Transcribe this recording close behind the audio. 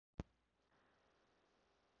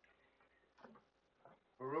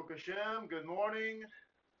Baruch Hashem, good morning.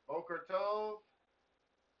 Boker Tov.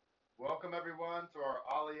 Welcome everyone to our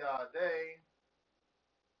Aliyah Day,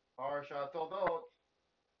 Parashat Toldot.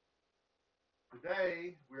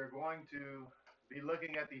 Today we are going to be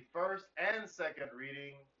looking at the first and second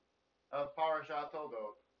reading of Parashat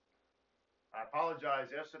Toldot. I apologize,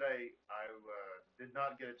 yesterday I did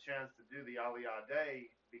not get a chance to do the Aliyah Day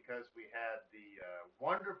because we had the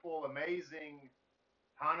wonderful, amazing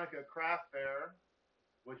Hanukkah craft fair,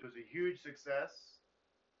 which was a huge success.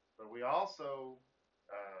 But we also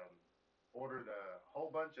um, ordered a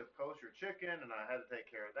whole bunch of kosher chicken, and I had to take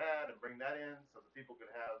care of that and bring that in so that people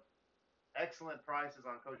could have excellent prices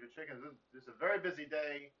on kosher chicken. This is a very busy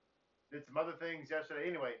day. Did some other things yesterday.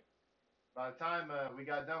 Anyway, by the time we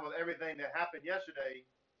got done with everything that happened yesterday,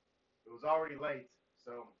 it was already late.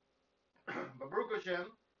 So, but Baruch Hashem,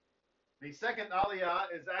 the second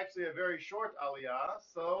aliyah is actually a very short aliyah,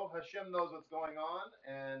 so Hashem knows what's going on,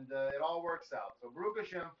 and it all works out. So Baruch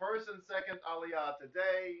Hashem, first and second aliyah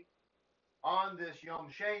today, on this Yom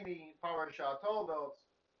Sheni Parashat Toldot,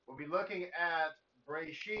 we'll be looking at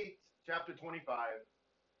Breshit chapter 25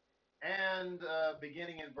 and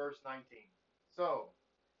beginning in verse 19. So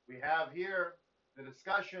we have here the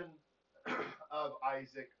discussion of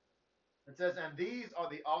Isaac. It says, and these are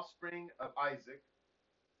the offspring of Isaac.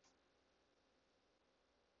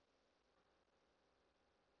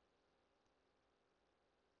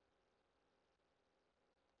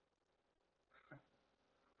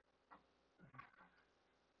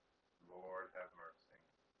 Lord have mercy.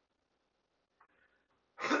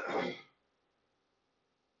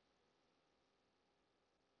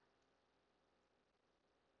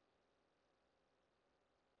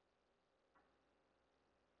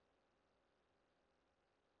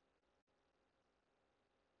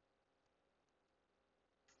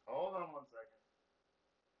 Hold on one second.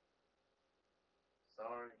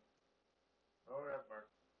 Sorry. Lord have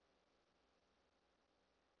mercy.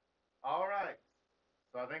 All right.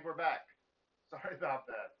 So I think we're back. Sorry about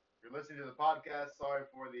that. If you're listening to the podcast, sorry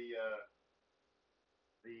for the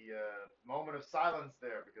moment of silence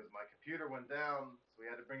there because my computer went down, so we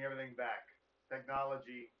had to bring everything back.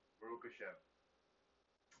 Technology, Baruch Hashem.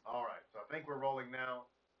 All right, so I think we're rolling now.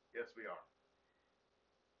 Yes, we are.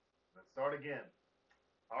 Let's start again.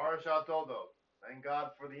 Parashat Toldot. Thank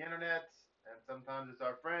God for the internet, and sometimes it's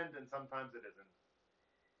our friend, and sometimes it isn't.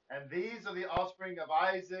 And these are the offspring of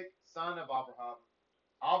Isaac, son of Abraham.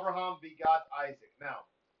 Abraham begot Isaac. Now,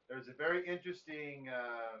 there's a very interesting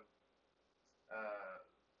uh,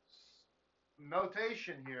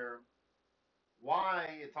 notation here why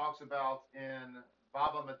it talks about in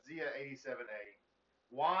Baba Metzia 87a.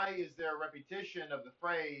 Why is there a repetition of the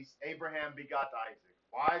phrase Abraham begot Isaac?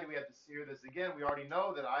 Why do we have to hear this again? We already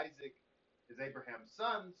know that Isaac is Abraham's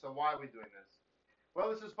son, so why are we doing this? Well,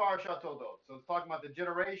 this is Parashat Toldot, so it's talking about the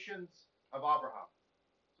generations of Abraham.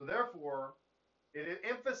 So therefore, it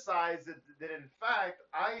emphasizes that in fact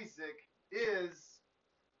Isaac is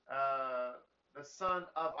the son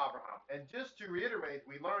of Abraham. And just to reiterate,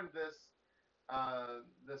 we learned this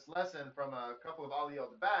lesson from a couple of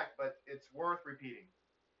aliyot back, but it's worth repeating.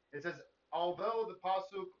 It says, although the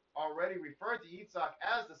pasuk already referred to Yitzhak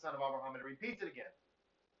as the son of Abraham, it repeats it again.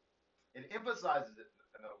 It emphasizes it,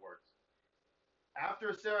 in other words.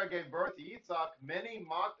 After Sarah gave birth to Yitzhak, many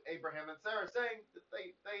mocked Abraham and Sarah, saying that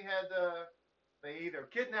they either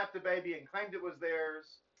kidnapped the baby and claimed it was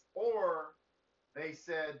theirs, or they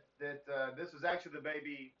said that this was actually the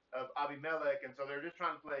baby of Abimelech, and so they're just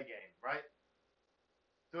trying to play a game, right?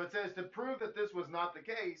 So it says, to prove that this was not the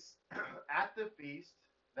case, at the feast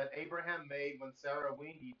that Abraham made when Sarah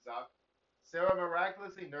weaned Yitzhak, Sarah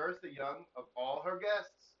miraculously nursed the young of all her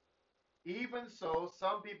guests. Even so,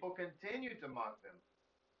 some people continued to mock them.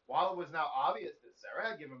 While it was now obvious that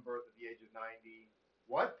Sarah had given birth at the age of 90,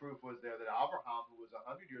 what proof was there that Abraham, who was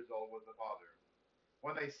 100 years old, was the father?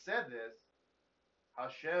 When they said this,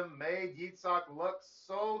 Hashem made Yitzhak look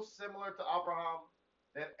so similar to Abraham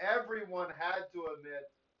that everyone had to admit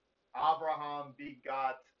Abraham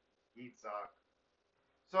begot Yitzhak.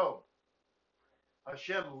 So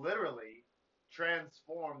Hashem literally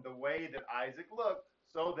transformed the way that Isaac looked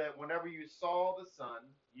so that whenever you saw the son,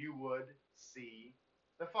 you would see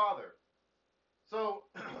the father. So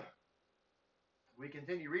we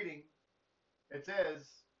continue reading. It says,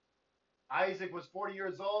 Isaac was 40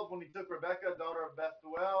 years old when he took Rebekah, daughter of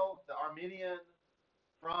Bethuel, the Aramean,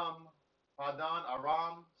 from Padan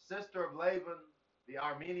Aram, sister of Laban, the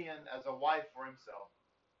Aramean, as a wife for himself.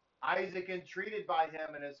 Isaac, entreated by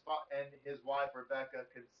him, and his wife Rebekah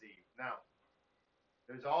conceived. Now,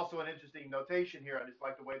 there's also an interesting notation here. I just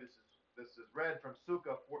like the way this is read from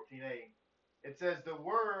Sukkah 14a. It says the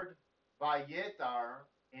word vayetar,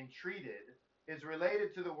 entreated, is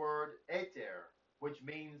related to the word eter, which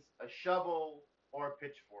means a shovel or a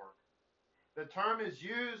pitchfork. The term is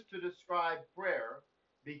used to describe prayer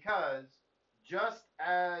because just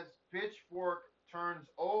as pitchfork turns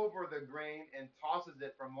over the grain and tosses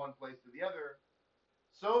it from one place to the other,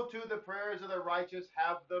 so too the prayers of the righteous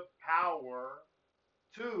have the power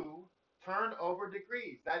to turn over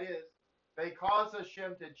decrees. That is, they cause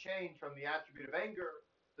Hashem to change from the attribute of anger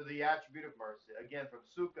to the attribute of mercy. Again, from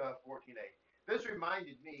Sukkah 14:8. This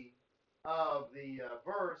reminded me of the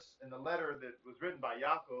verse in the letter that was written by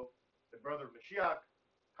Yaakov, the brother of Mashiach,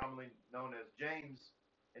 commonly known as James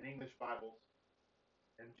in English Bibles,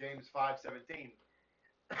 in James 5:17,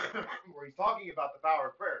 where he's talking about the power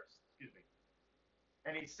of prayers. Excuse me,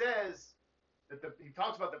 and he says that he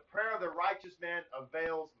talks about the prayer of the righteous man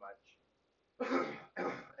avails much.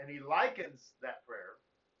 And he likens that prayer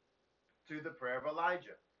to the prayer of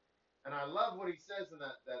Elijah. And I love what he says in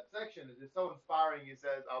that section. It's so inspiring. He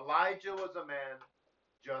says, Elijah was a man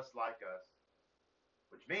just like us,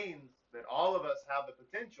 which means that all of us have the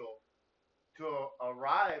potential to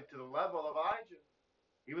arrive to the level of Elijah.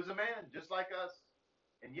 He was a man just like us.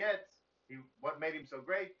 And yet, what made him so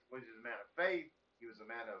great was he was a man of faith. He was a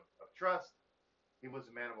man of trust. He was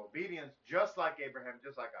a man of obedience, just like Abraham,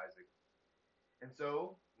 just like Isaac. And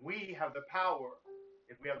so we have the power,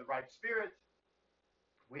 if we have the right spirit,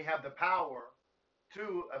 we have the power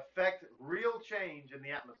to affect real change in the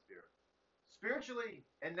atmosphere, spiritually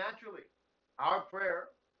and naturally. Our prayer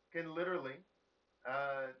can literally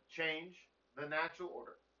change the natural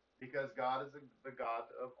order because God is the God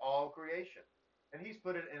of all creation. And He's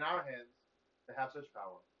put it in our hands to have such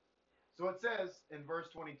power. So it says in verse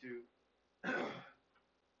 22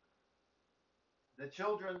 the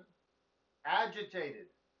children agitated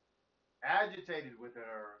within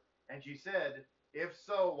her. And she said, if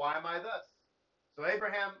so, why am I thus? So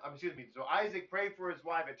so Isaac prayed for his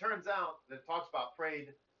wife. It turns out that it talks about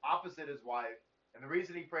prayed opposite his wife. And the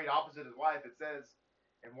reason he prayed opposite his wife, it says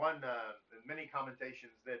in many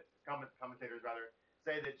commentators rather,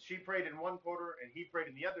 say that she prayed in one quarter and he prayed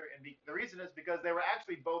in the other. And the reason is because they were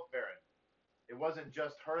actually both barren. It wasn't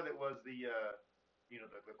just her that was the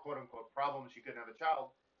quote unquote problem. She couldn't have a child,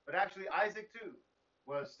 but actually Isaac too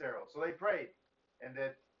was sterile. So they prayed, and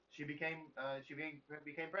that she became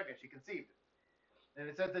pregnant. She conceived, and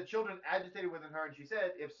it says the children agitated within her, and she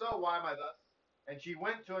said, "If so, why am I thus?" And she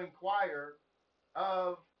went to inquire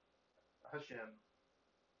of Hashem.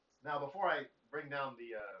 Now, before I bring down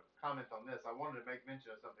the comment on this, I wanted to make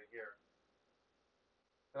mention of something here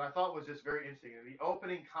that I thought was just very interesting. In the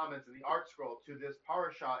opening comments in the art scroll to this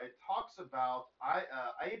parasha, it talks about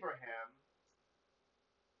Abraham.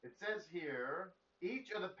 It says here,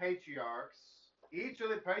 each of the patriarchs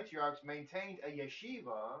maintained a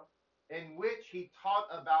yeshiva in which he taught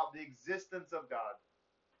about the existence of God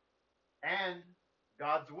and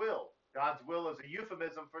God's will. God's will is a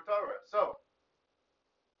euphemism for Torah. So,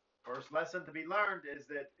 first lesson to be learned is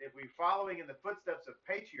that if we're following in the footsteps of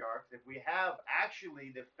patriarchs, if we have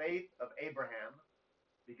actually the faith of Abraham,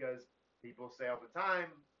 because people say all the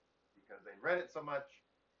time, because they read it so much,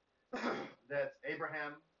 that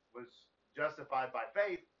Abraham was justified by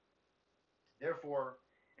faith. Therefore,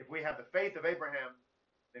 if we have the faith of Abraham,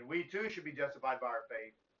 then we too should be justified by our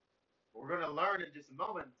faith. We're going to learn in just a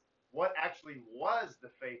moment what actually was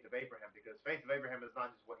the faith of Abraham, because faith of Abraham is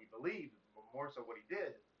not just what he believed, but more so what he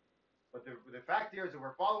did. But the fact here is that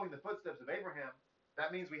we're following the footsteps of Abraham.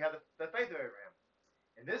 That means we have the faith of Abraham.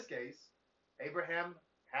 In this case, Abraham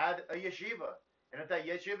had a yeshiva. And at that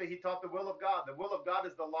yeshiva, he taught the will of God. The will of God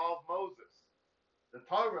is the law of Moses, the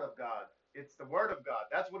Torah of God. It's the word of God.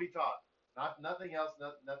 That's what he taught. Nothing else,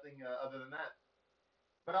 nothing other than that.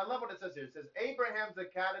 But I love what it says here. It says, Abraham's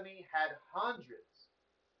academy had hundreds,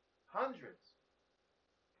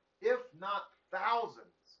 if not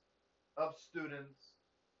thousands of students.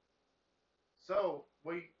 So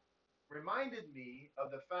we reminded me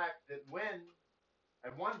of the fact that when,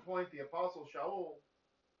 at one point, the apostle Shaul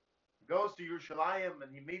goes to Yerushalayim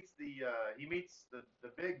and he meets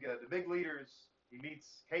the big leaders. He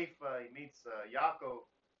meets Kepha, he meets Yaakov,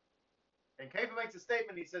 and Kepha makes a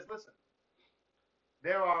statement. He says, "Listen,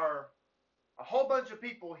 there are a whole bunch of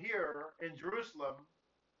people here in Jerusalem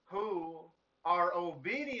who are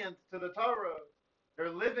obedient to the Torah. They're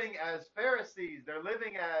living as Pharisees. They're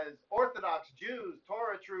living as Orthodox Jews,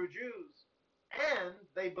 Torah true Jews, and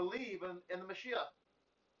they believe in the Mashiach."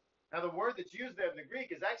 Now, the word that's used there in the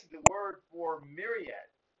Greek is actually the word for myriad,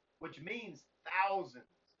 which means thousands,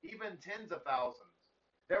 even tens of thousands.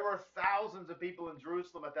 There were thousands of people in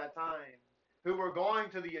Jerusalem at that time who were going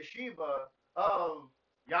to the yeshiva of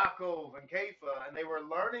Yaakov and Kepha, and they were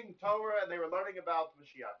learning Torah and they were learning about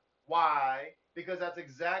Mashiach. Why? Because that's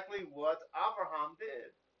exactly what Abraham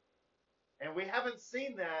did. And we haven't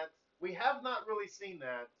seen that. We have not really seen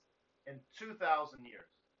that in 2,000 years.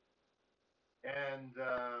 And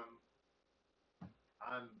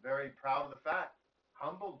I'm very proud of the fact,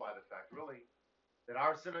 humbled by the fact, really, that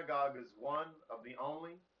our synagogue is one of the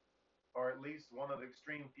only, or at least one of the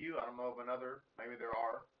extreme few, I don't know of another, maybe there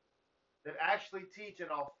are, that actually teach an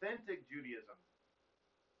authentic Judaism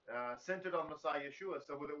centered on Messiah Yeshua,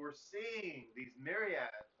 so that we're seeing these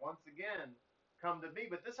myriads once again come to be.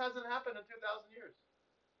 But this hasn't happened in 2,000 years.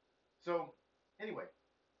 So, anyway,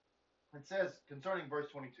 it says concerning verse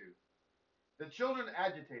 22, the children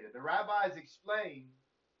agitated. The rabbis explain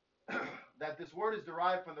that this word is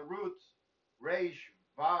derived from the root reish,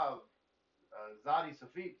 vav, zadi,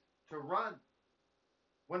 safit, to run.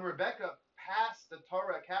 When Rebekah passed the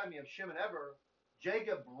Torah Academy of Shem and Eber,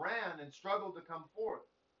 Jacob ran and struggled to come forth.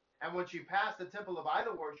 And when she passed the temple of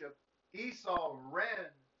idol worship, Esau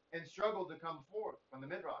ran and struggled to come forth from the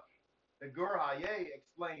Midrash. The Gur Hayeh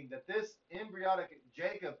explained that this embryonic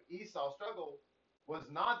Jacob-Esau struggle was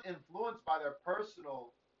not influenced by their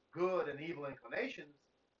personal good and evil inclinations,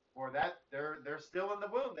 for that they're still in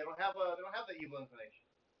the womb. They don't have the evil inclination.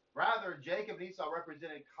 Rather, Jacob and Esau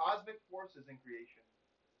represented cosmic forces in creation,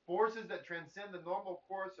 forces that transcend the normal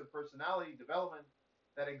course of personality development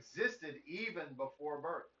that existed even before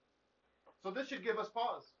birth. So this should give us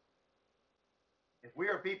pause. If we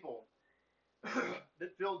are people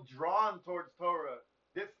that feel drawn towards Torah,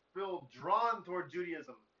 that feel drawn toward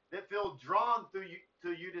Judaism, that feel drawn to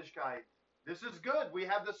Yiddishkeit, this is good. We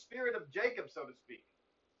have the spirit of Jacob, so to speak.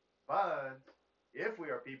 But if we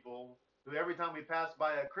are people who every time we pass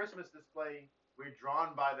by a Christmas display, we're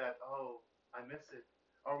drawn by that, oh, I miss it.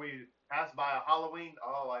 Or we pass by a Halloween,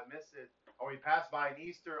 oh, I miss it. Or we pass by an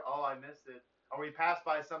Easter, oh, I miss it. Or we pass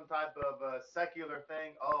by some type of secular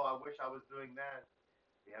thing, oh, I wish I was doing that.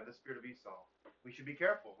 We have the spirit of Esau. We should be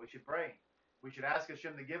careful. We should pray. We should ask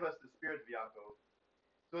Hashem to give us the spirit of Yaakov.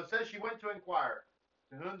 So it says she went to inquire.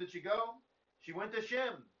 To whom did she go? She went to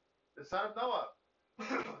Shem, the son of Noah,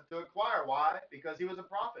 to inquire. Why? Because he was a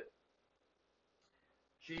prophet.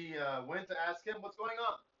 She went to ask him, what's going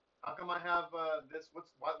on? How come I have this?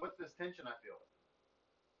 What's this tension I feel?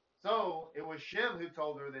 So it was Shem who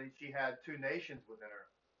told her that she had two nations within her.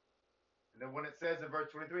 And then when it says in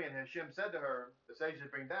verse 23, and Hashem said to her, the sages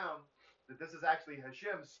bring down, that this is actually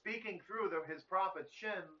Hashem speaking through his prophet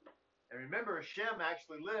Shem. And remember, Shem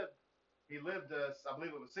actually lived. He lived, I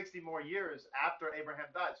believe it was 60 more years after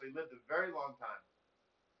Abraham died. So he lived a very long time.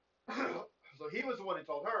 So he was the one who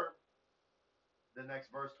told her, the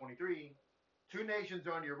next verse 23, two nations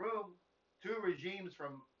are in your room, two regimes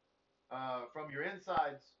from your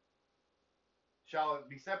insides shall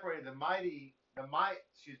be separated. The might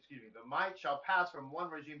shall pass from one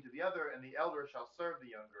regime to the other, and the elder shall serve the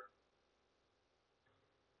younger.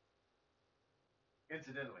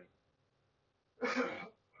 Incidentally,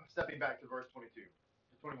 stepping back to verse 22,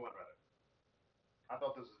 to 21 rather, I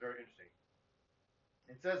thought this was very interesting.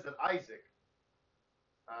 It says that Isaac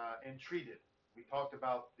entreated. We talked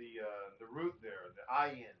about the root there, the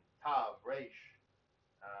ayin, tav, resh,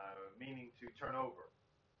 meaning to turn over.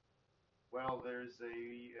 Well, there's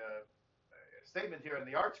a statement here in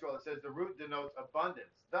the Art Scroll that says the root denotes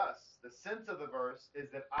abundance. Thus, the sense of the verse is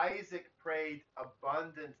that Isaac prayed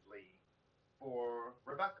abundantly for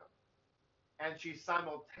Rebekah, and she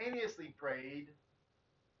simultaneously prayed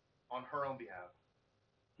on her own behalf.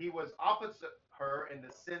 He was opposite her in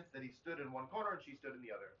the sense that he stood in one corner and she stood in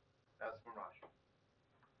the other. That's from Rashi.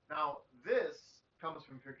 Now, this comes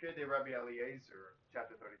from Pirkei de Rabbi Eliezer,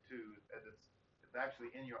 chapter 32, as it's actually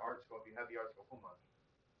in your Art Scroll if you have the Art Scroll Chumash.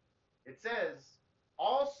 It says,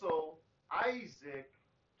 also Isaac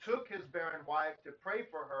took his barren wife to pray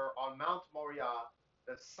for her on Mount Moriah,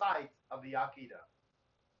 the site of the Akedah.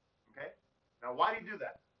 Okay? Now, why did he do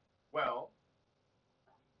that? Well,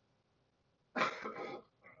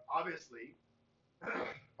 obviously,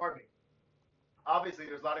 pardon me, obviously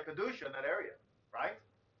there's a lot of Kedusha in that area, right?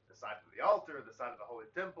 The site of the altar, the site of the Holy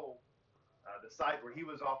Temple, the site where he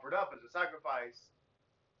was offered up as a sacrifice.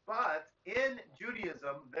 But in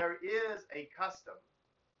Judaism, there is a custom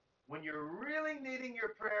when you're really needing your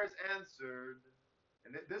prayers answered,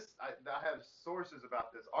 and this I have sources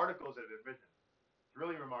about this, articles that have been written. It's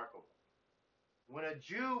really remarkable. When a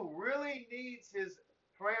Jew really needs his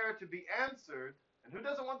prayer to be answered, and who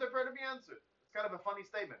doesn't want their prayer to be answered? It's kind of a funny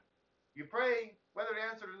statement. You pray, whether it's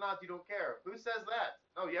answered or not, you don't care. Who says that?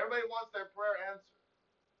 No, everybody wants their prayer answered.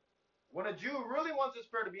 When a Jew really wants his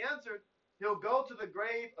prayer to be answered, he'll go to the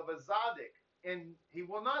grave of a Zadok, and he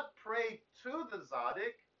will not pray to the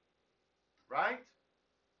Zadok, right?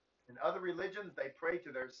 In other religions, they pray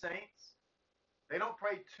to their saints. They don't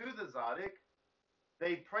pray to the Zadok.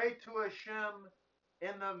 They pray to Hashem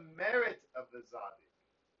in the merit of the Zadok,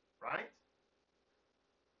 right?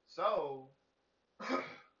 So,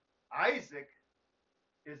 Isaac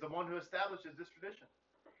is the one who establishes this tradition.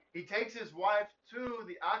 He takes his wife to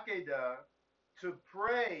the Akedah to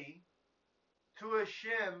pray to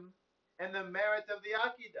Hashem and the merit of the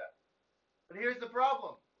Akedah. But here's the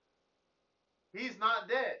problem. He's not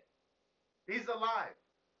dead. He's alive.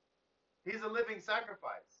 He's a living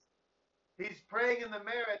sacrifice. He's praying in the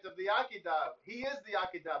merit of the Akedah. He is the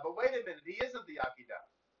Akedah. But wait a minute. He isn't the Akedah.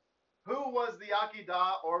 Who was the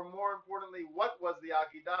Akedah, or more importantly, what was the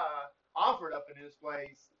Akedah offered up in his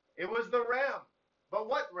place? It was the ram. But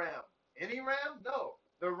what ram? Any ram? No.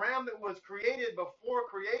 The ram that was created before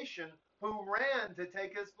creation, who ran to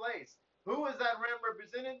take his place. Who is that ram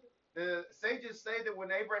represented? The sages say that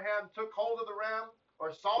when Abraham took hold of the ram,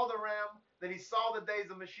 or saw the ram, that he saw the days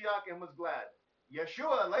of Mashiach and was glad.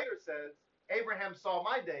 Yeshua later says, Abraham saw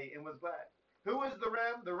my day and was glad. Who is the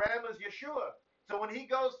ram? The ram is Yeshua. So when he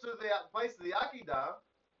goes to the place of the Akedah,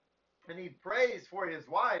 and he prays for his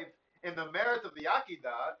wife in the merit of the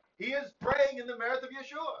Akedah, he is praying in the merit of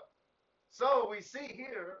Yeshua. So we see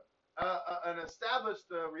here an established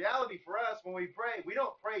reality for us when we pray. We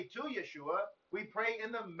don't pray to Yeshua, we pray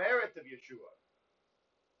in the merit of Yeshua.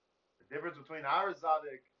 The difference between our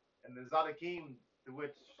Zadok and the Zadokim to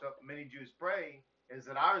which many Jews pray is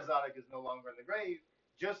that our Zadok is no longer in the grave,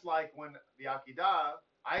 just like when the Akedah,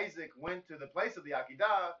 Isaac went to the place of the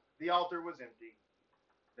Akedah, the altar was empty.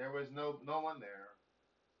 There was no one there.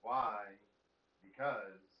 Why?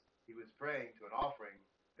 Because he was praying to an offering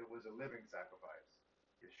that was a living sacrifice.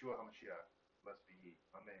 Yeshua HaMashiach, blessed be ye.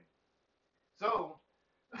 Amen. So,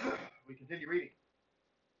 we continue reading.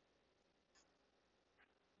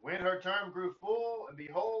 When her term grew full, and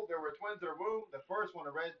behold, there were twins in her womb. The first one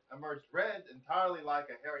emerged red, entirely like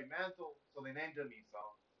a hairy mantle, so they named him Esau.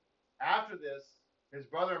 After this, his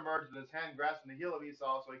brother emerged with his hand grasping the heel of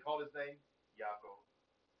Esau, so he called his name Yaakov.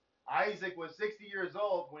 Isaac was 60 years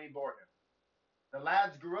old when he bore him. The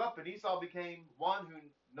lads grew up, and Esau became one who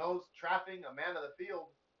knows trapping, a man of the field,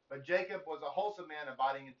 but Jacob was a wholesome man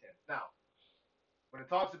abiding in tents. Now, when it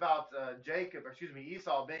talks about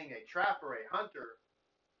Esau being a trapper, a hunter,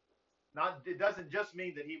 it doesn't just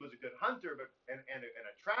mean that he was a good hunter and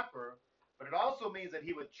a trapper, but it also means that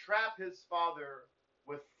he would trap his father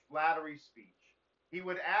with flattery speech. He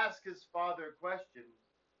would ask his father questions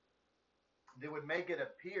that would make it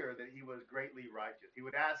appear that he was greatly righteous. He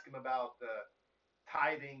would ask him about the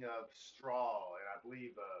tithing of straw, and I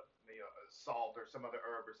believe salt or some other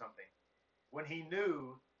herb or something, when he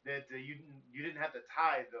knew that you didn't have to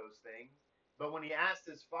tithe those things. But when he asked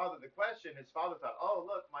his father the question, his father thought, oh,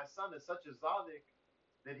 look, my son is such a Zadok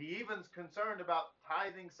that he even's concerned about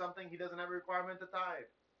tithing something he doesn't have a requirement to tithe.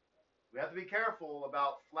 We have to be careful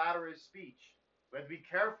about flatterous speech. We have to be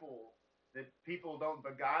careful that people don't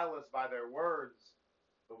beguile us by their words,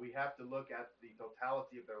 but we have to look at the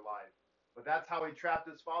totality of their life. But that's how he trapped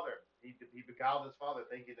his father. He beguiled his father,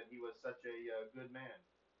 thinking that he was such a good man.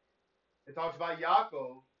 It talks about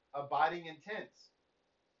Yaakov abiding in tents.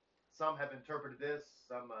 Some have interpreted this,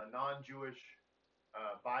 some non-Jewish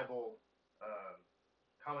Bible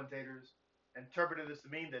commentators interpreted this to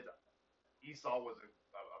mean that Esau was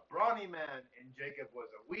a brawny man and Jacob was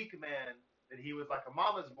a weak man, that he was like a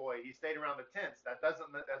mama's boy. He stayed around the tents. That's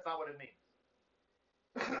not what it means.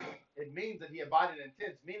 It means that he abided in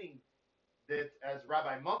tents, meaning that, as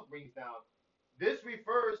Rabbi Monk brings down, this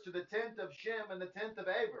refers to the tent of Shem and the tent of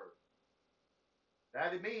Aver.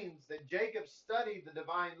 That it means that Jacob studied the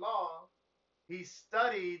divine law. He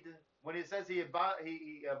studied, when it says he abided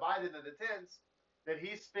in the tents, that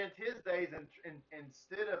he spent his days,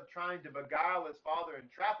 instead of trying to beguile his father and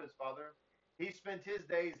trap his father, he spent his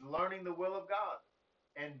days learning the will of God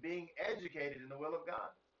and being educated in the will of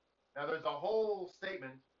God. Now, there's a whole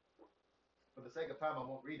statement. For the sake of time, I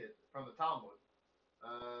won't read it, from the Talmud.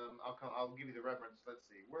 I'll give you the reference. Let's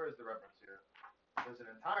see. Where is the reference here? There's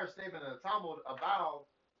an entire statement in the Talmud about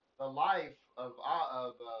the life of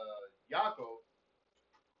Yaakov.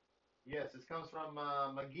 Yes, this comes from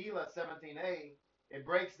Megillah 17a. It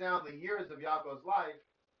breaks down the years of Yaakov's life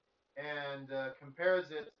and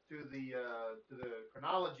compares it to the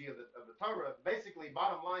chronology of the Torah. Basically,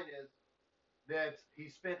 bottom line is that he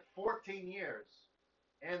spent 14 years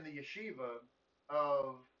in the yeshiva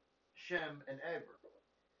of Shem and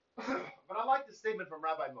Aver. But I like the statement from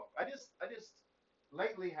Rabbi Monk. I just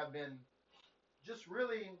lately have been just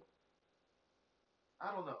really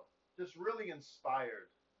I don't know, just really inspired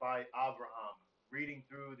by Abraham reading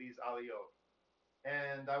through these aliyot.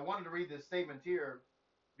 And I wanted to read this statement here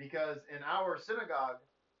because in our synagogue,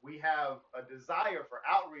 we have a desire for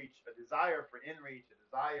outreach, a desire for inreach, a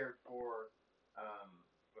desire for um,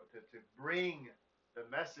 to bring the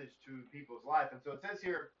message to people's life. And so it says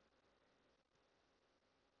here,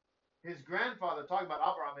 his grandfather, talking about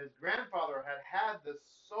Abraham, his grandfather had the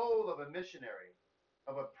soul of a missionary,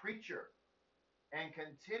 of a preacher, and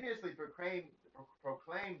continuously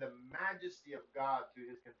proclaimed the majesty of God to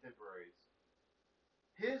his contemporaries.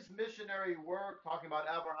 His missionary work, talking about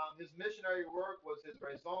Abraham, his missionary work was his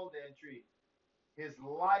raison d'etre, his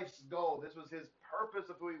life's goal. This was his purpose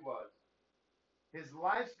of who he was. His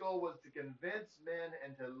life's goal was to convince men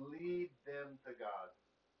and to lead them to God.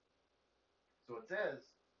 So it says,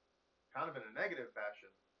 kind of in a negative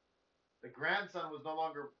fashion, the grandson was no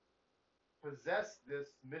longer possessed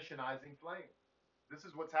this missionizing flame. This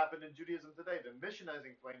is what's happened in Judaism today. The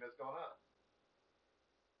missionizing flame has gone up.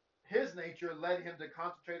 His nature led him to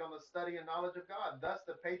concentrate on the study and knowledge of God. Thus,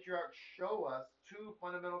 the patriarchs show us two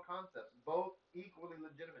fundamental concepts, both equally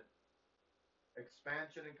legitimate: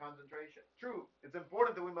 expansion and concentration. True, it's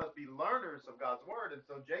important that we must be learners of God's word, and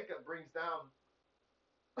so Jacob brings down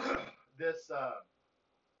this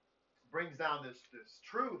this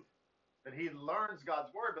truth that he learns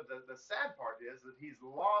God's word. But the sad part is that he's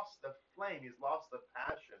lost the flame, he's lost the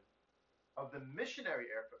passion of the missionary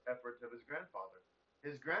efforts of his grandfather.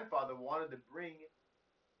 His grandfather wanted to bring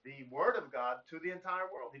the word of God to the entire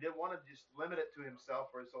world. He didn't want to just limit it to himself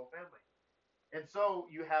or his whole family. And so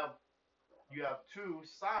you have two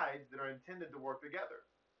sides that are intended to work together.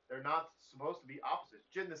 They're not supposed to be opposites.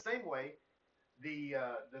 In the same way, the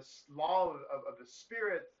law of the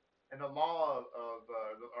spirit and the law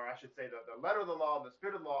or I should say, the letter of the law and the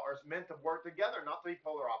spirit of the law are meant to work together, not to be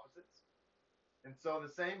polar opposites. And so, in the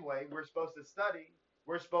same way, we're supposed to study,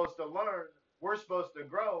 we're supposed to learn, we're supposed to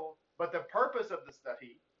grow, but the purpose of the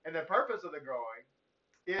study and the purpose of the growing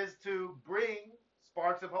is to bring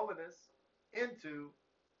sparks of holiness into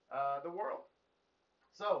the world.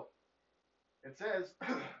 So, it says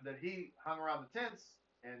that he hung around the tents,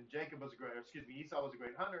 and Esau was a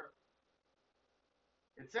great hunter.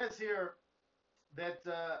 It says here that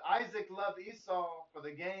Isaac loved Esau for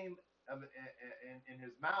the game in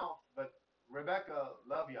his mouth, but Rebekah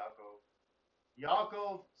loved Yaakov.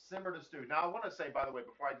 Yaakov simmered a stew. Now, I want to say, by the way,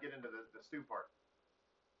 before I get into the stew part,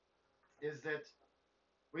 is that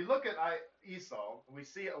we look at Esau and we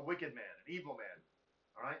see a wicked man, an evil man,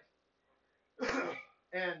 all right?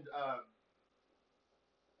 And a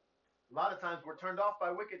lot of times we're turned off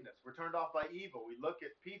by wickedness. We're turned off by evil. We look at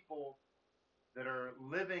people that are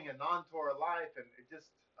living a non-Torah life, and it just,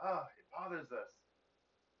 it bothers us.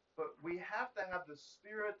 But we have to have the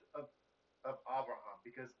spirit of Abraham,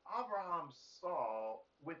 because Abraham saw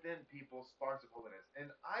within people sparks of holiness. And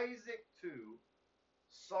Isaac, too,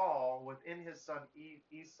 saw within his son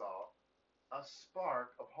Esau a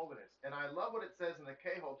spark of holiness. And I love what it says in the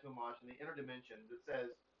Kehol Tumash in the Inner Dimensions. It says,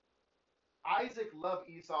 Isaac loved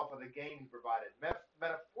Esau for the game he provided.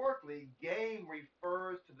 Metaphorically, game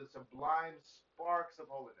refers to the sublime sparks of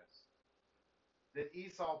holiness that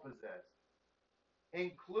Esau possessed,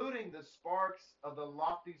 including the sparks of the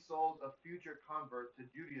lofty souls of future converts to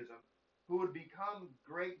Judaism who would become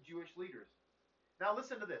great Jewish leaders. Now,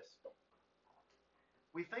 listen to this.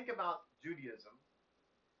 We think about Judaism,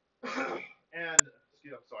 and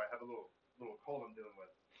I'm sorry, I have a little cold I'm dealing with.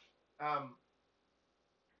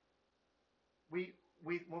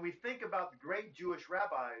 When we think about the great Jewish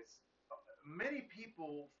rabbis, many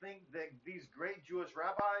people think that these great Jewish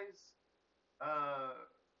rabbis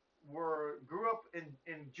grew up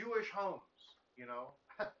in Jewish homes,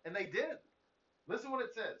 and they did. Listen what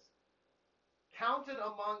it says. Counted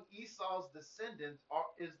among Esau's descendants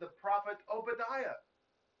is the prophet Obadiah.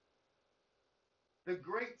 The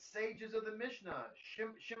great sages of the Mishnah,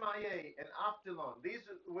 Shemaiah and Abdullah. These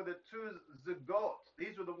were the two Zagot.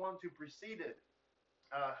 These were the ones who preceded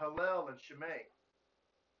Hillel and Shimei.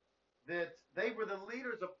 That they were the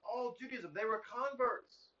leaders of all Judaism. They were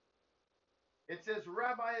converts. It says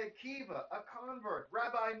Rabbi Akiva, a convert.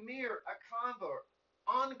 Rabbi Meir, a convert.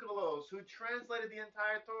 Onkelos, who translated the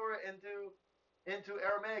entire Torah into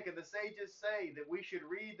Aramaic. And the sages say that we should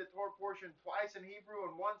read the Torah portion twice in Hebrew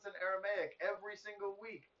and once in Aramaic every single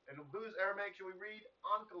week. And whose Aramaic should we read?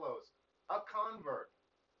 Onkelos, a convert.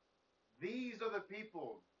 These are the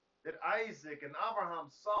people that Isaac and Abraham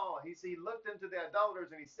saw. He looked into the idolaters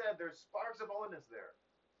and he said, there's sparks of holiness there.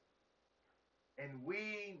 And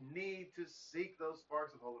we need to seek those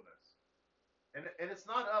sparks of holiness. And it's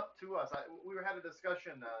not up to us. We had a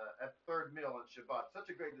discussion at third meal on Shabbat, such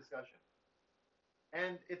a great discussion.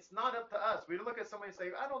 And it's not up to us. We look at somebody and say,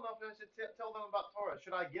 I don't know if I should tell them about Torah.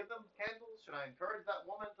 Should I give them candles? Should I encourage that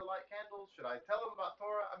woman to light candles? Should I tell them about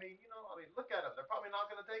Torah? I mean, look at them. They're probably not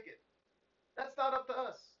going to take it. That's not up to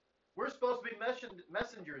us. We're supposed to be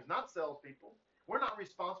messengers, not salespeople. We're not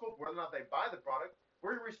responsible for whether or not they buy the product.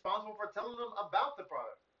 We're responsible for telling them about the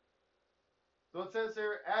product. So it says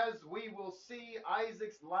here, as we will see,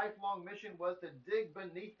 Isaac's lifelong mission was to dig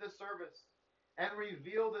beneath the surface and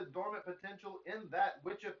reveal the dormant potential in that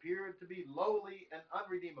which appeared to be lowly and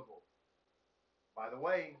unredeemable. By the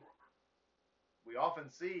way, we often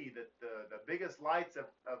see that the biggest lights of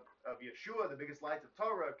Yeshua, the biggest lights of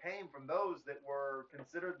Torah, came from those that were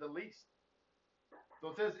considered the least. So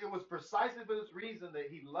it says it was precisely for this reason that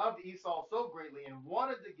he loved Esau so greatly and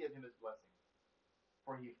wanted to give him his blessing.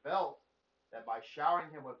 For he felt that by showering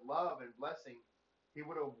him with love and blessing, he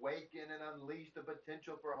would awaken and unleash the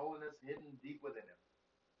potential for holiness hidden deep within him.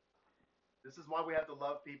 This is why we have to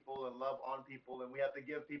love people and love on people, and we have to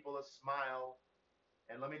give people a smile.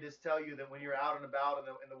 And let me just tell you that when you're out and about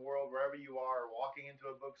in the world, wherever you are, walking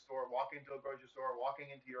into a bookstore, walking into a grocery store,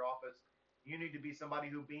 walking into your office, you need to be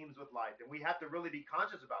somebody who beams with light. And we have to really be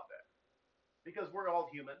conscious about that because we're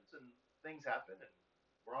all humans and things happen, and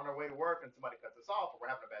we're on our way to work and somebody cuts us off, or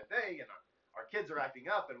we're having a bad day and our kids are acting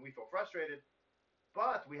up and we feel frustrated.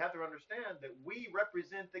 But we have to understand that we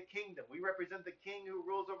represent the kingdom. We represent the king who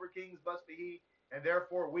rules over kings, blessed be he. And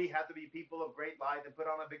therefore, we have to be people of great light and put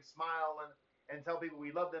on a big smile and tell people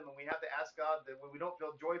we love them. And we have to ask God that when we don't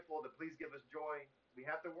feel joyful, to please give us joy. We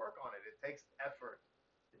have to work on it. It takes effort.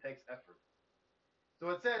 It takes effort.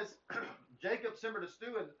 So it says, Jacob simmered a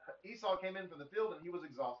stew, and Esau came in from the field, and he was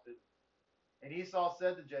exhausted. And Esau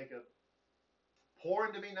said to Jacob, pour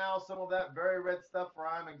into me now some of that very red stuff, for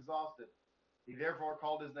I am exhausted. He therefore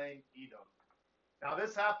called his name Edom. Now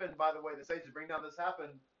this happened, by the way, the sages bring down this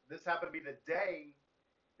happened to be the day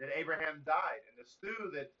that Abraham died. And the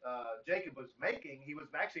stew that Jacob was making, he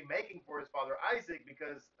was actually making for his father Isaac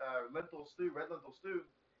because lentil stew, red lentil stew,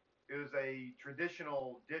 is a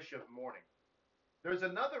traditional dish of mourning. There's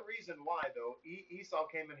another reason why, though, Esau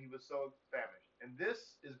came and he was so famished. And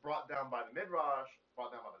this is brought down by the Midrash,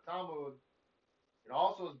 brought down by the Talmud. It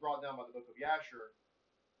also is brought down by the book of Yashar.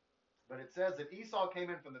 But it says that Esau came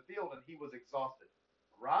in from the field and he was exhausted.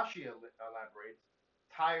 Rashi elaborates,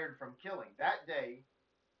 tired from killing. That day,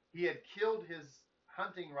 he had killed his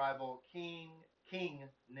hunting rival, King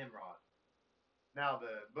Nimrod. Now,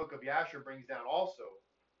 the book of Yashar brings down also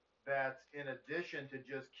that in addition to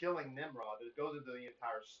just killing Nimrod, it goes into the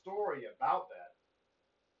entire story about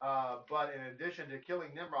that. But in addition to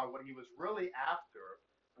killing Nimrod, what he was really after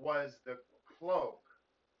was the cloak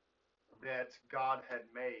that God had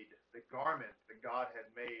made, the garment that God had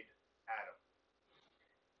made Adam.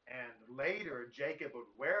 And later, Jacob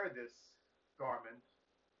would wear this garment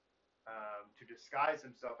to disguise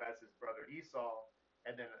himself as his brother Esau.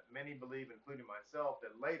 And then many believe, including myself,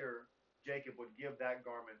 that later Jacob would give that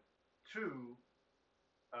garment to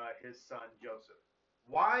his son Joseph.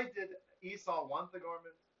 Why did Esau want the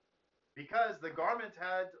garment? Because the garment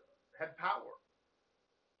had power.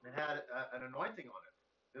 It had an anointing on it.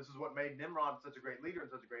 This is what made Nimrod such a great leader and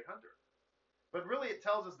such a great hunter. But really, it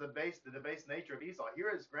tells us the debased nature of Esau. Here,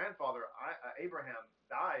 his grandfather Abraham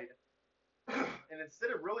died, and instead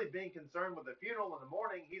of really being concerned with the funeral in the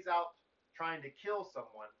morning, he's out trying to kill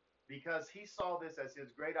someone because he saw this as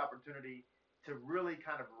his great opportunity to really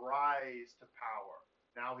kind of rise to power.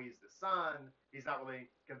 Now he's the son. He's not really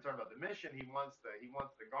concerned about the mission. He wants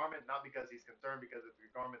the garment, not because he's concerned because it's the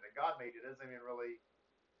garment that God made. It doesn't even really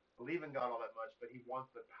believe in God all that much, but he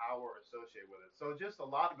wants the power associated with it. So just a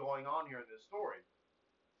lot going on here in this story.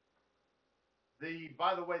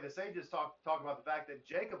 By the way, the sages talk about the fact that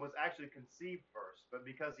Jacob was actually conceived first, but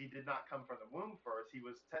because he did not come from the womb first, he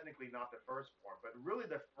was technically not the firstborn. But really,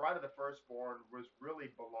 the right of the firstborn was really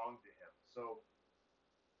belonged to him. So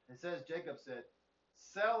it says, Jacob said,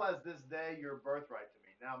 "Sell as this day your birthright to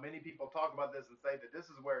me." Now, many people talk about this and say that this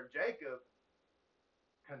is where Jacob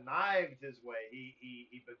connived his way.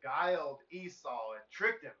 He beguiled Esau and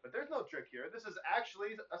tricked him. But there's no trick here. This is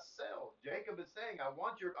actually a sale. Jacob is saying, I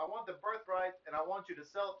want the birthright, and I want you to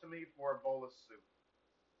sell it to me for a bowl of soup.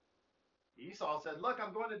 Esau said, look,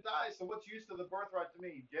 I'm going to die, so what's use of the birthright to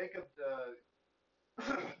me? Jacob,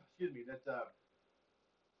 excuse me, that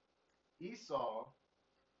Esau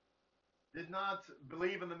did not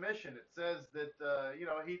believe in the mission. It says that,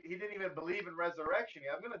 he didn't even believe in resurrection.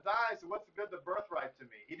 I'm going to die, so what's the good of the birthright to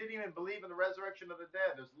me? He didn't even believe in the resurrection of the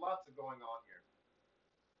dead. There's lots of going on here.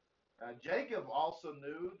 Jacob also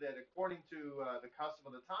knew that according to the custom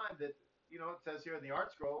of the time, that it says here in the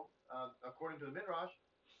art scroll, according to the Midrash,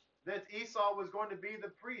 that Esau was going to be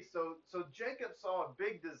the priest. So Jacob saw a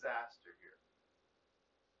big disaster here.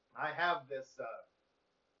 I have this.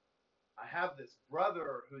 I have this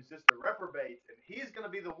brother who's just a reprobate, and he's going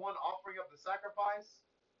to be the one offering up the sacrifice.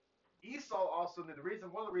 Esau also knew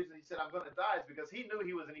one of the reasons he said, I'm going to die is because he knew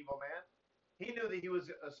he was an evil man. He knew that he was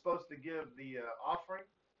supposed to give the offering.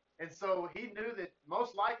 And so he knew that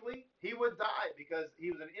most likely he would die because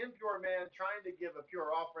he was an impure man trying to give a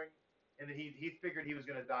pure offering. And he figured he was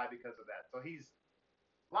going to die because of that. So he's,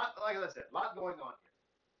 like I said, a lot going on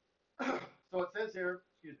here. So it says here,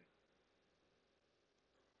 excuse me,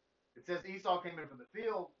 it says Esau came in from the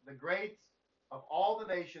field. The greats of all the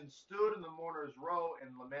nations stood in the mourner's row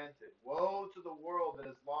and lamented. Woe to the world that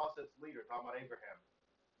has lost its leader, talking about Abraham.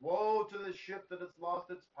 Woe to the ship that has lost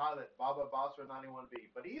its pilot, Baba Basra 91b.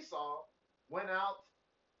 But Esau went out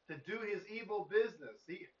to do his evil business.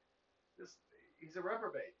 He's a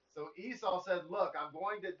reprobate. So Esau said, look, I'm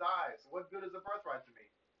going to die. So what good is the birthright to me?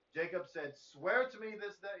 Jacob said, swear to me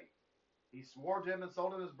this day. He swore to him and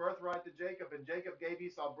sold him his birthright to Jacob. And Jacob gave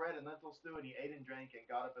Esau bread and lentil stew, and he ate and drank and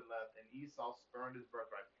got up and left. And Esau spurned his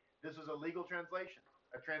birthright. This was a legal transaction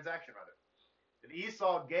rather. And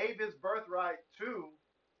Esau gave his birthright to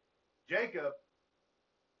Jacob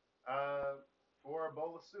for a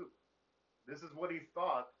bowl of soup. This is what he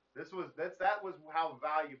thought. That was how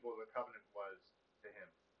valuable the covenant was to him.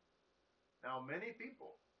 Now, many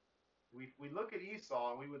people, we look at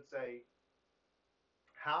Esau and we would say,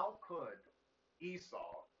 how could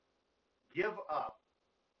Esau give up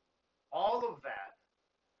all of that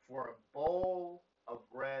for a bowl of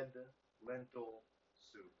red lentil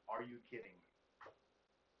soup? Are you kidding me?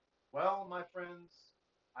 Well, my friends,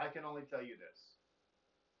 I can only tell you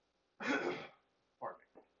this. Pardon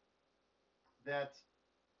me. That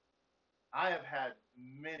I have had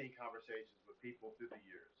many conversations with people through the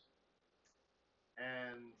years,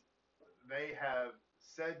 and they have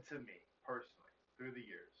said to me personally through the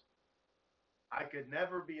years, I could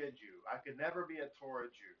never be a Jew. I could never be a Torah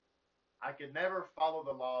Jew. I could never follow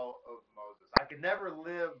the law of Moses. I could never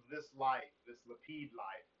live this life, this Lapid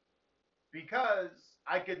life, because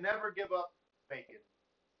I could never give up bacon,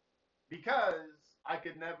 because I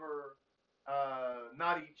could never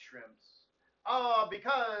not eat shrimps. Oh,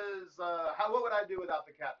 because what would I do without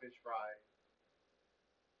the catfish fry?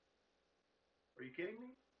 Are you kidding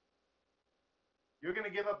me? You're going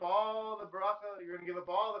to give up all the bracha. You're going to give up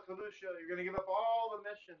all the kedusha. You're going to give up all the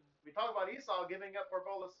mission. We talk about Esau giving up for a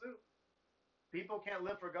bowl of soup. People can't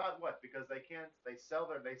live for God. What? Because they can't. They sell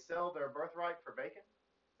their birthright for bacon.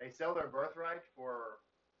 They sell their birthright for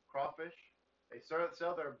crawfish. They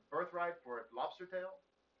sell their birthright for lobster tail.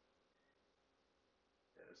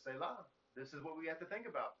 Selah. This is what we have to think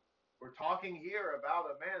about. We're talking here about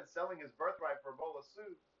a man selling his birthright for a bowl of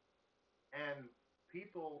soup, and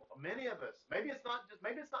people, many of us, maybe it's not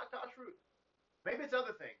kashrut, maybe it's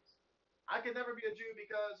other things. I could never be a Jew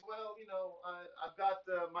because, well, I've got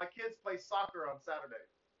my kids play soccer on Saturday.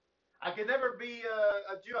 I could never be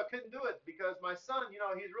a Jew. I couldn't do it because my son,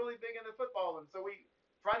 he's really big into football, and so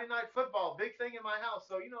Friday night football, big thing in my house.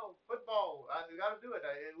 So football, I got to do it.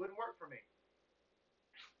 It wouldn't work for me.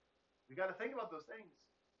 We got to think about those things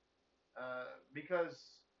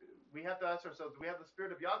because we have to ask ourselves: do we have the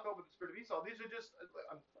spirit of Yaakov or the spirit of Esau? These are just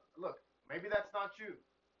look. Maybe that's not you.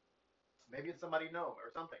 Maybe it's somebody know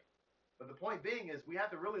or something. But the point being is we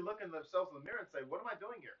have to really look at ourselves in the mirror and say, what am I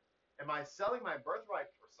doing here? Am I selling my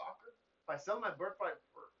birthright for soccer? Am I selling my birthright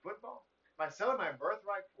for football? Am I selling my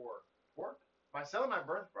birthright for pork? Am I selling my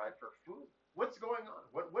birthright for food? What's going on?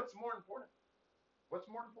 What's more important?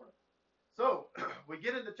 What's more important? So we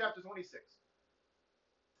get into chapter 26.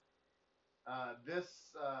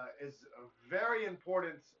 This is a very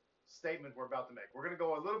important statement we're about to make. We're going to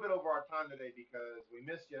go a little bit over our time today because we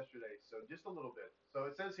missed yesterday, so just a little bit. So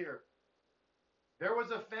it says here, there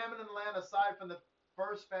was a famine in the land aside from the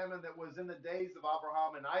first famine that was in the days of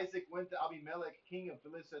Abraham, and Isaac went to Abimelech, king of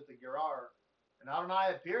Philistia, to Gerar. And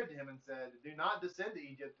Adonai appeared to him and said, do not descend to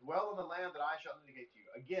Egypt, dwell in the land that I shall indicate to you.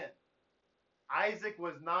 Again, Isaac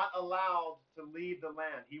was not allowed to leave the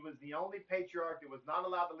land. He was the only patriarch that was not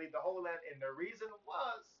allowed to leave the Holy Land, and the reason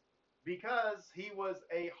was because he was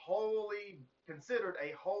considered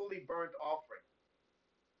a holy burnt offering.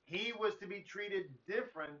 He was to be treated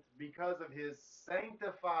different because of his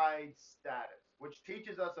sanctified status, which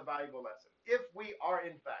teaches us a valuable lesson. If we are,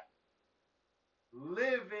 in fact,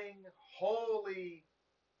 living holy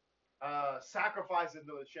sacrifices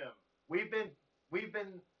to Hashem, we've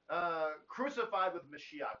been crucified with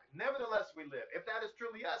Mashiach. Nevertheless, we live. If that is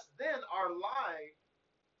truly us, then our life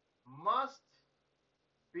must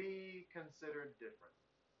be considered different.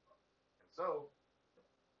 And so,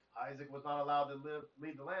 Isaac was not allowed to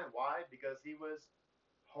leave the land. Why? Because he was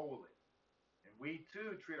holy. And we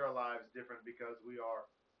too treat our lives different because we are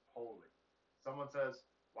holy. Someone says,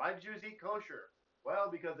 why did Jews eat kosher?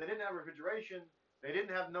 Well, because they didn't have refrigeration, they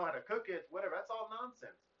didn't know how to cook it, whatever. That's all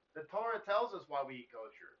nonsense. The Torah tells us why we eat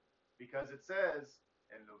kosher. Because it says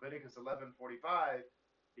in Leviticus 11:45,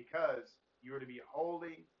 because you are to be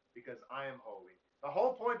holy because I am holy. The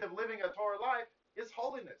whole point of living a Torah life is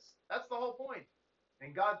holiness. That's the whole point.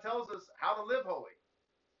 And God tells us how to live holy.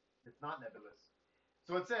 It's not nebulous.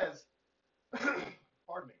 So it says,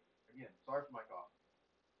 pardon me, again, sorry for my cough.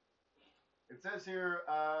 It says here,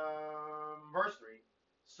 verse 3,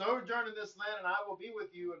 sojourn in this land, and I will be with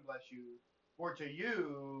you and bless you. For to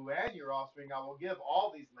you and your offspring I will give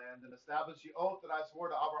all these lands and establish the oath that I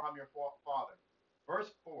swore to Abraham your father.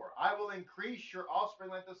 Verse 4, I will increase your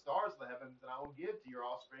offspring like the stars of the heavens, and I will give to your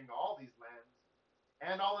offspring all these lands.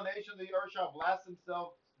 And all the nations of the earth shall bless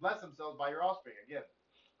themselves by your offspring. Again,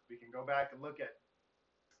 we can go back and look at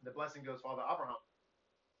the blessing to his father Abraham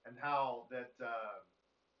and how that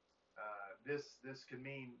this can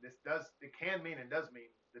mean it can mean and does mean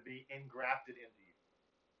to be engrafted into you.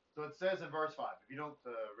 So it says in verse 5. If you don't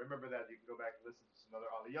remember that, you can go back and listen to some other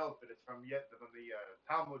aliyot, but it's from the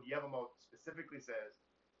Talmud. Yevamot specifically says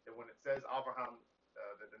that when it says Abraham,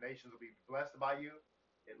 that the nations will be blessed by you,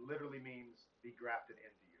 it literally means be grafted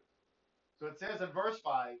into you. So it says in verse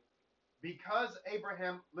 5, because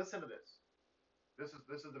Abraham, listen to this. This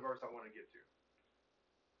is the verse I want to get to.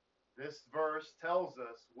 This verse tells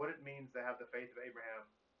us what it means to have the faith of Abraham.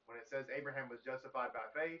 When it says Abraham was justified by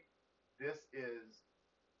faith, this is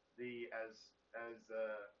the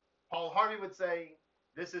Paul Harvey would say,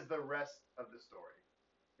 this is the rest of the story.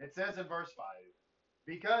 It says in verse 5,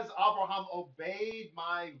 because Abraham obeyed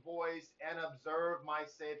my voice and observed my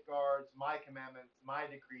safeguards, my commandments, my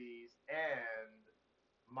decrees, and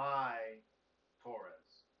my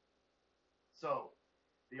Torahs. So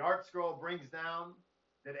the Art Scroll brings down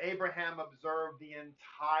that Abraham observed the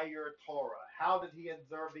entire Torah. How did he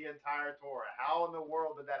observe the entire Torah? How in the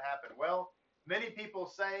world did that happen? Well, many people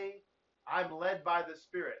say, I'm led by the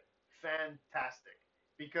Spirit. Fantastic.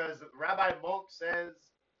 Because Rabbi Monk says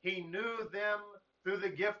he knew them through the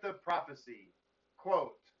gift of prophecy.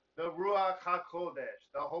 Quote, the Ruach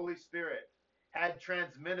HaKodesh, the Holy Spirit, had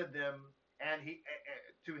transmitted them and he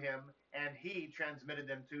to him, and he transmitted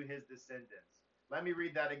them to his descendants. Let me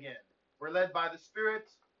read that again. We're led by the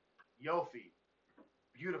Spirit. Yofi.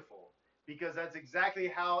 Beautiful. Because that's exactly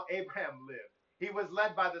how Abraham lived. He was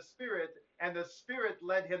led by the Spirit, and the Spirit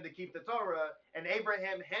led him to keep the Torah, and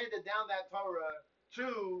Abraham handed down that Torah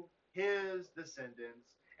to his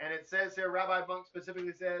descendants. And it says here, Rabbi Monk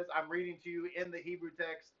specifically says, I'm reading to you in the Hebrew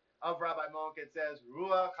text of Rabbi Monk, it says,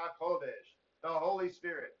 Ruach HaKodesh, the Holy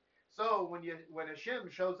Spirit. So when Hashem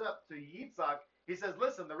shows up to Yitzhak, he says,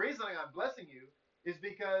 listen, the reason I'm blessing you is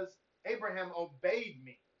because Abraham obeyed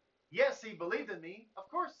me. Yes, he believed in me. Of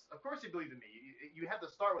course he believed in me. You have to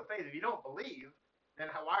start with faith. If you don't believe, then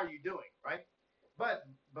why are you doing, right? But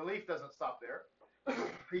belief doesn't stop there.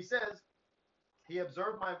 He says, he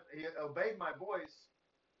obeyed my voice,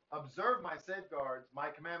 observed my safeguards, my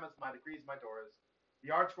commandments, my decrees, my Torahs.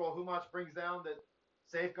 The Art Scroll Humash brings down that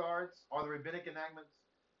safeguards are the rabbinic enactments,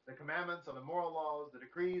 the commandments are the moral laws, the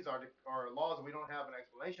decrees are laws that we don't have an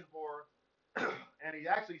explanation for. And he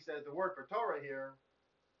actually says the word for Torah here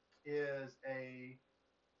is a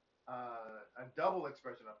double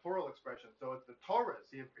expression, a plural expression. So it's the Torahs.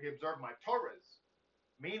 He observed my Torahs,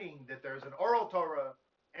 meaning that there's an oral Torah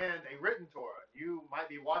and a written Torah. You might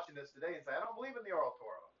be watching this today and say, I don't believe in the oral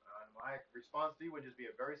Torah. And my response to you would just be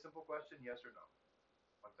a very simple question, yes or no.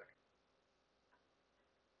 1 second.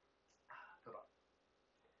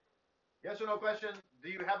 Yes or no question,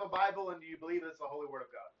 do you have a Bible and do you believe it's the Holy Word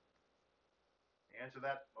of God? The answer to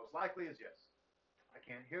that most likely is yes. I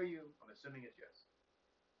can't hear you. I'm assuming it's yes.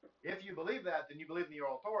 If you believe that, then you believe in the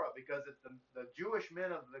oral Torah because it's the Jewish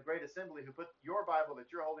men of the Great Assembly who put your Bible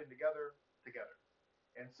that you're holding together.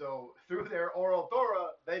 And so through their oral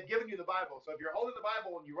Torah, they've given you the Bible. So if you're holding the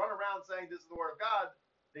Bible and you run around saying this is the Word of God,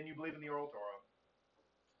 then you believe in the oral Torah.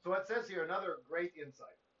 So it says here another great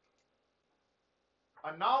insight.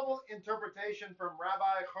 A novel interpretation from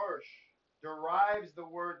Rabbi Hirsch derives the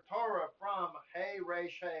word Torah from He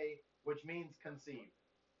Resh He, which means conceived.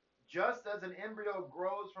 Just as an embryo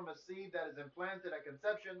grows from a seed that is implanted at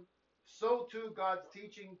conception, so too God's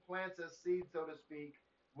teaching plants a seed, so to speak,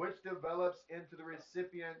 which develops into the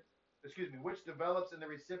recipient which develops in the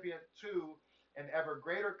recipient to an ever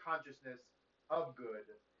greater consciousness of good.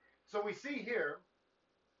 So we see here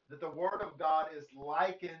that the word of God is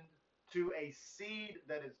likened to a seed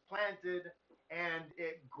that is planted and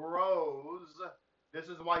it grows. This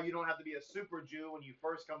is why you don't have to be a super Jew when you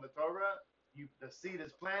first come to Torah. The seed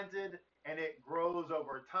is planted and it grows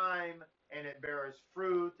over time and it bears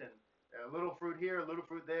fruit and a little fruit here, a little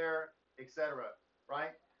fruit there, etc.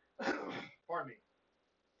 Right? Pardon me.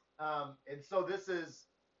 And so this is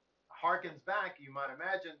harkens back, you might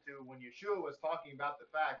imagine, to when Yeshua was talking about the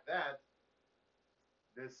fact that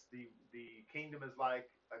the kingdom is like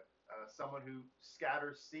someone who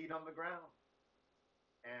scatters seed on the ground,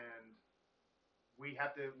 and we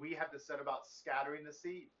have to set about scattering the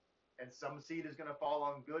seed, and some seed is going to fall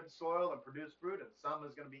on good soil and produce fruit, and some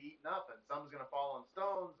is going to be eaten up, and some is going to fall on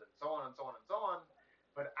stones, and so on and so on and so on.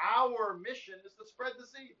 But our mission is to spread the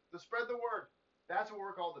seed, to spread the word. That's what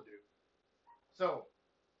we're called to do. So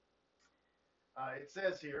it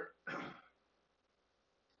says here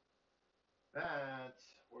that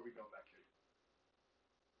where are we going back here?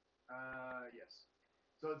 Yes.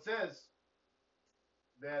 So it says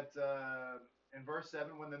that in verse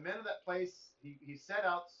 7, when the men of that place, he set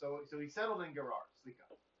out, so he settled in Gerar, Slika.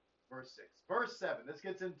 Verse 6. Verse 7, this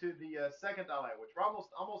gets into the second alay, which we're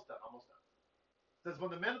almost done, almost done. It says,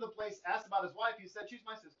 when the men of the place asked about his wife, he said, she's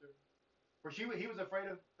my sister. For he was afraid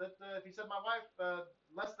of that if he said, my wife,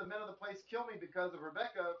 lest the men of the place kill me because of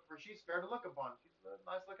Rebecca, for she's fair to look upon. She's a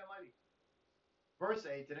nice looking lady. Verse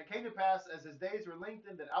 8, and it came to pass, as his days were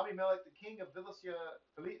lengthened, that Abimelech, the king of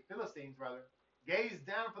Philistines, gazed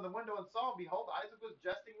down from the window and saw, and behold, Isaac was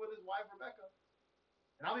jesting with his wife Rebekah.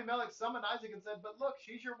 And Abimelech summoned Isaac and said, but look,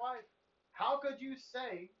 she's your wife. How could you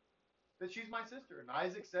say that she's my sister? And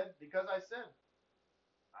Isaac said, because I said,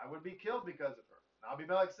 I would be killed because of her. And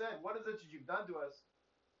Abimelech said, what is it that you've done to us?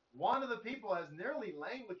 One of the people has nearly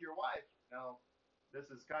lain with your wife. Now,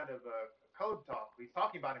 this is kind of a code talk. He's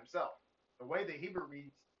talking about himself. The way the Hebrew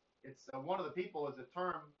reads, it's one of the people is a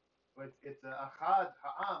term. It's achad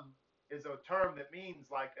ha'am is a term that means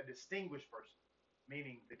like a distinguished person,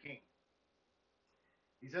 meaning the king.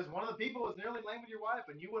 He says, one of the people is nearly lain with your wife,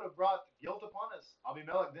 and you would have brought guilt upon us.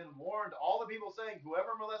 Abimelech then warned all the people, saying,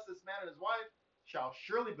 whoever molests this man and his wife shall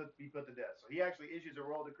surely be put to death. So he actually issues a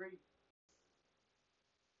royal decree.